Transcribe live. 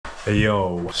Hey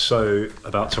yo, so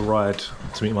about to ride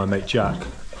to meet my mate Jack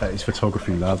at his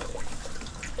photography lab.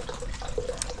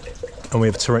 And we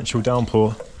have a torrential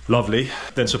downpour. Lovely.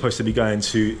 Then supposed to be going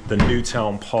to the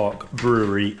Newtown Park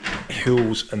Brewery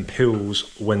Hills and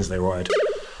Pills Wednesday ride.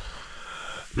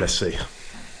 Let's see.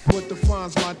 What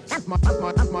defines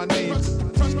my name?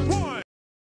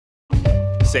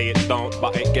 Say it don't,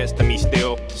 but it gets to me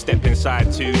still. Step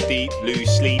inside too deep, lose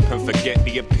sleep and forget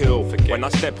the appeal. When I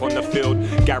step on the field,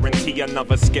 guarantee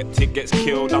another skeptic gets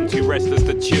killed. I'm too restless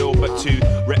to chill, but too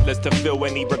reckless to feel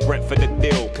any regret for the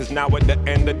deal. Cause now at the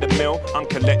end of the meal, I'm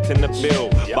collecting the bill.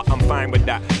 But I'm fine with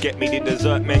that. Get me the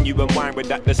dessert menu and wine with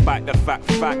that. Despite the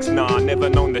facts, nah, never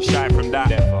known to shy from that.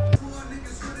 Never.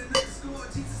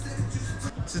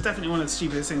 This is definitely one of the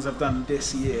stupidest things I've done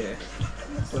this year.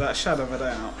 Without a shadow of a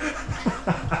doubt.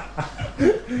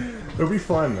 It'll be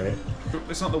fine, mate.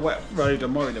 It's not the wet road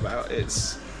I'm worried about,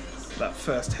 it's that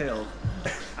first hill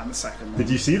and the second one. Did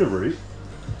you see the route?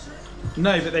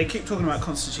 No, but they keep talking about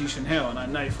Constitution Hill, and I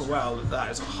know for well that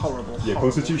that is a horrible, Yeah,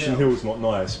 horrible Constitution hill. Hill's not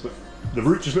nice, but the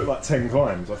route just looked like 10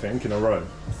 climbs, I think, in a row.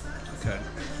 Okay.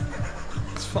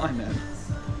 It's fine then.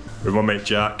 With my mate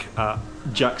Jack at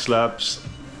Jack's Labs.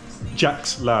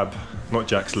 Jack's Lab, not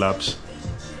Jack's Labs.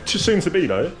 Just soon to be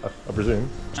though, I presume.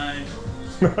 No.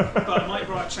 But I might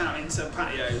branch out into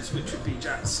patios, which would be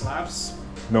Jack's Slabs.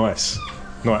 Nice.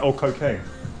 Nice. Or cocaine.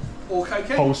 Or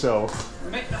cocaine. Wholesale.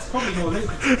 Mate, that's probably more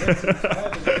lucrative.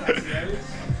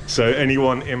 So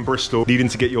anyone in Bristol needing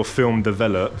to get your film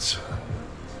developed,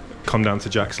 come down to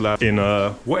Jack's Lab in,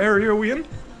 what area are we in?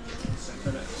 St.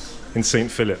 Phillips. In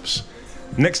St. Phillips.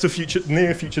 Next to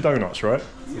near Future Donuts, right?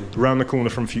 Yeah. Round the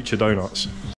corner from Future Donuts.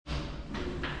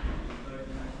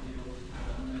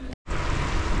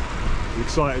 You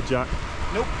excited, Jack?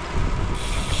 Nope.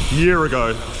 A year ago,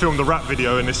 I filmed a rap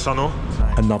video in this tunnel.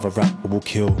 Another rapper will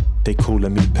kill. They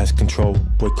calling me pest control.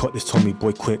 Boycott this Tommy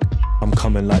boy quick. I'm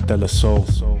coming like De La Soul.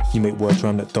 You make words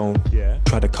round that don't.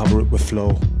 Try to cover it with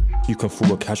flow. You can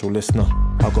fool a casual listener.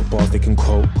 I've got bars they can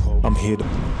quote. I'm here to...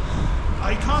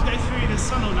 I can't go through this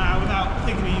tunnel now without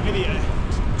thinking of your video.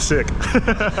 Sick.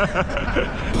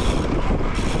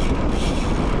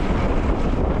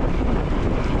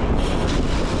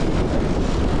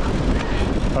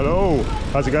 Hello,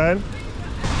 how's it going?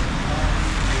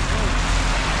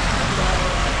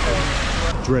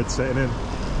 Dread setting in.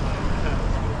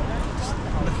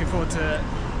 I'm looking forward to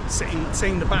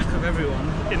seeing the back of everyone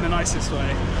in the nicest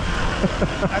way.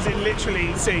 As in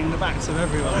literally seeing the backs of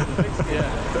everyone.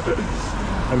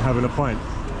 Yeah. And having a pint.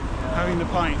 Having the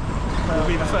pint will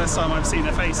be the first time I've seen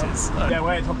their faces. Yeah,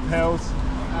 we're at top of hills.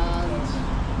 And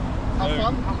have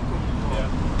fun.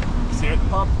 Yeah. See you at the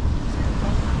pub.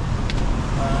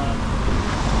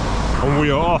 And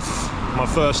we are off. My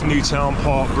first Newtown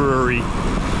Park Brewery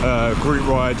group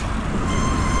ride,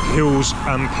 Hills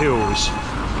and Pills.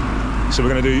 So we're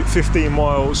going to do 15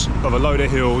 miles of a load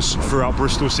of hills throughout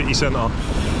Bristol city centre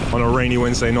on a rainy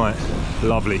Wednesday night.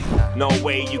 Lovely. No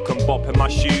way you can bop in my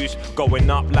shoes, going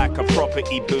up like a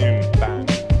property boom. Bang.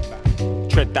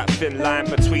 Tread that thin line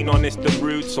between honest and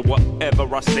rude, so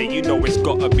whatever I say, you know it's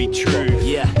gotta be true.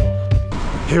 Yeah.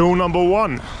 Hill number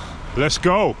 1. Let's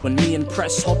go. When me and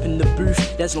Press hop in the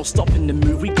booth, there's no stopping the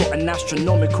move. We got an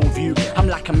astronomical view. I'm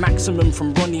like a maximum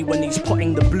from Ronnie when he's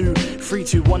potting the blue. 3,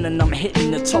 2, 1 and I'm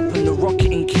hitting the top and the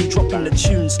rocket in queue, dropping the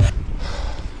tunes.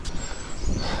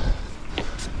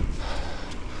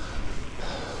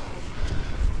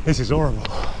 This is horrible.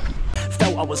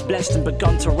 Felt I was blessed and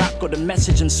begun to rap. Got a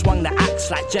message and swung the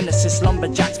axe like Genesis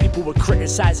lumberjacks. People were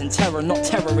criticising terror, not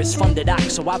terrorist funded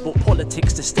acts. So I brought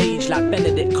politics to stage like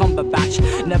Benedict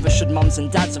Cumberbatch. Never should mums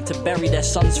and dads have to bury their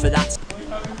sons for that.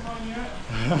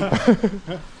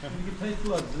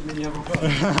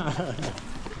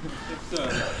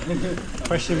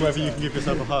 Question whether you can give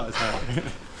yourself a heart attack.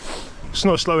 It's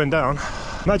not slowing down.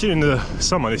 Imagine in the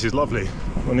summer, this is lovely.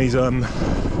 On these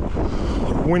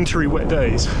wintry wet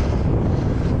days,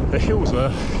 the hills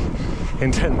are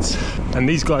intense and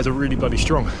these guys are really bloody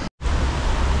strong.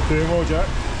 Doing well, Jack?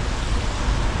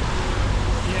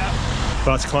 Yeah.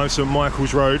 About to climb St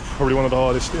Michael's Road, probably one of the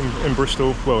hardest in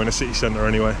Bristol, well in the city centre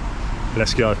anyway.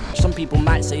 Let's go. Some people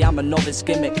might say I'm a novice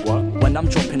gimmick. What? When I'm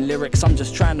dropping lyrics, I'm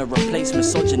just trying to replace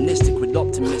misogynistic with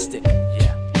optimistic.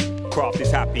 Craft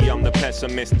is happy, I'm the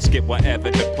pessimist. Skip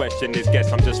whatever the question is, guess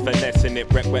I'm just finessing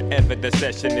it. Wreck wherever the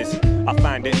session is, I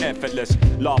find it effortless.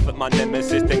 Laugh at my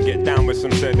nemesis, then get down with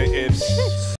some sedatives.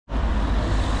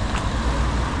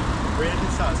 Really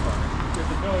satisfied with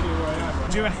the building where I am.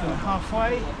 Do you reckon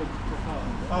halfway?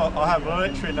 Oh, I have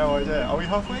literally no idea. Are we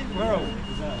halfway? Where are we?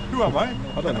 Who am I?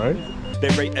 I don't know.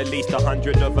 There ain't at least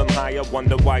 100 of them higher.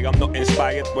 Wonder why I'm not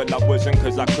inspired. Well, I wasn't,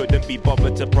 cause I couldn't be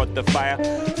bothered to prod the fire.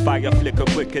 Fire flicker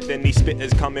quicker than these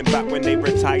spitters coming back when they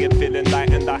retired, feeling light,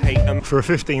 and I hate them. For a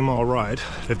 15-mile ride,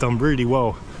 they've done really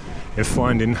well in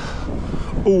finding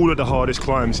all of the hardest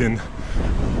climbs in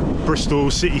Bristol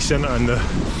city centre and the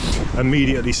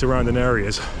immediately surrounding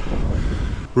areas.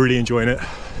 Really enjoying it.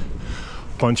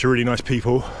 Bunch of really nice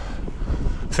people.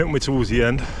 I think we're towards the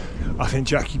end. I think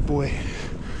Jackie boy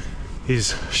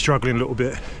is struggling a little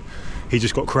bit. He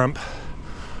just got cramp,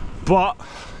 but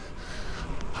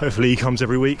hopefully he comes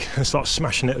every week and starts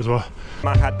smashing it as well.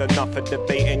 I had enough of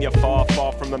debating. You're far,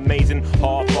 far from amazing.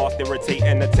 Half-assed,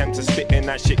 irritating attempts of spitting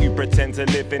that shit you pretend to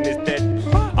live in is dead.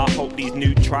 I hope these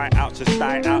new tryouts just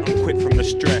die out and quit from the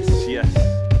stress, yes.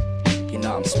 You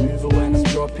know I'm smoother when I'm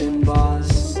dropping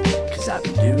bars, cause I've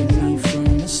been doing me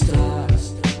from the start.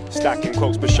 Stacking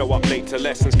quotes but show up late to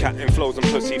lessons. Catting flows and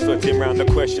pussyfooting round the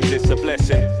questions, it's a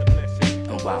blessing.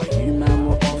 And while you man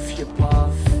were off your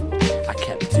path, I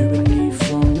kept doing me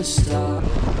from the start.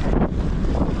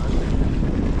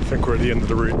 I think we're at the end of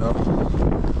the route now.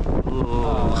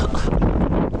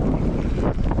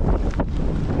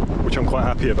 Which I'm quite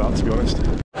happy about, to be honest.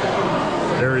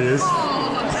 There he is.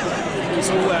 It's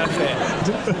all worth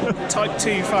it. Type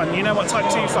 2 fun. You know what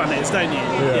Type 2 fun is, don't you?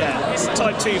 Yeah. It's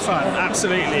Type 2 fun,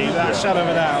 absolutely, without a shadow of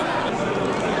a doubt.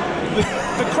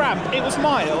 The cramp, it was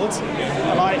mild.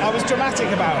 I was dramatic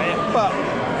about it, but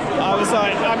I was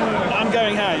like, I'm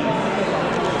going home.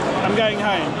 I'm going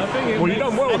home. Well, you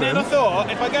done well then. And then I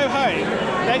thought, if I go home,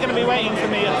 they're going to be waiting for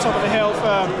me at the top of the hill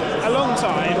for a long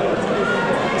time.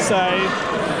 So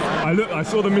I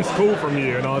saw the missed call from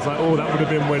you, and I was like, oh, that would have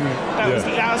been when.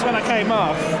 That was when I came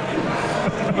off.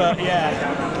 But yeah.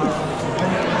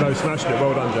 No, smashed it.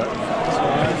 Well done, Jack.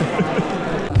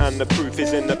 And the proof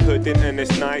is in the pudding, and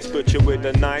it's nice. Butcher with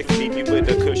a knife, leave you with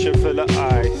a cushion full of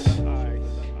ice.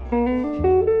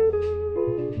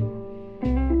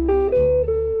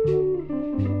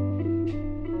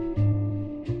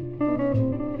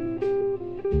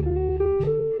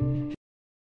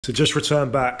 So just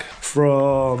returned back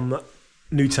from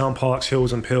Newtown Park's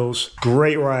Hills and Pills.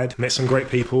 Great ride, met some great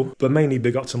people, but mainly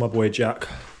big up to my boy Jack.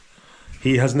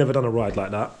 He has never done a ride like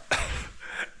that.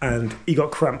 And he got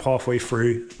cramped halfway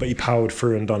through, but he powered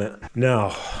through and done it.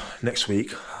 Now, next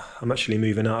week, I'm actually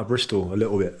moving out of Bristol a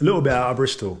little bit out of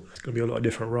Bristol. It's gonna be a lot of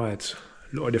different rides,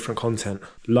 a lot of different content.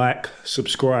 Like,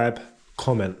 subscribe,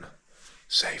 comment,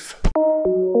 safe.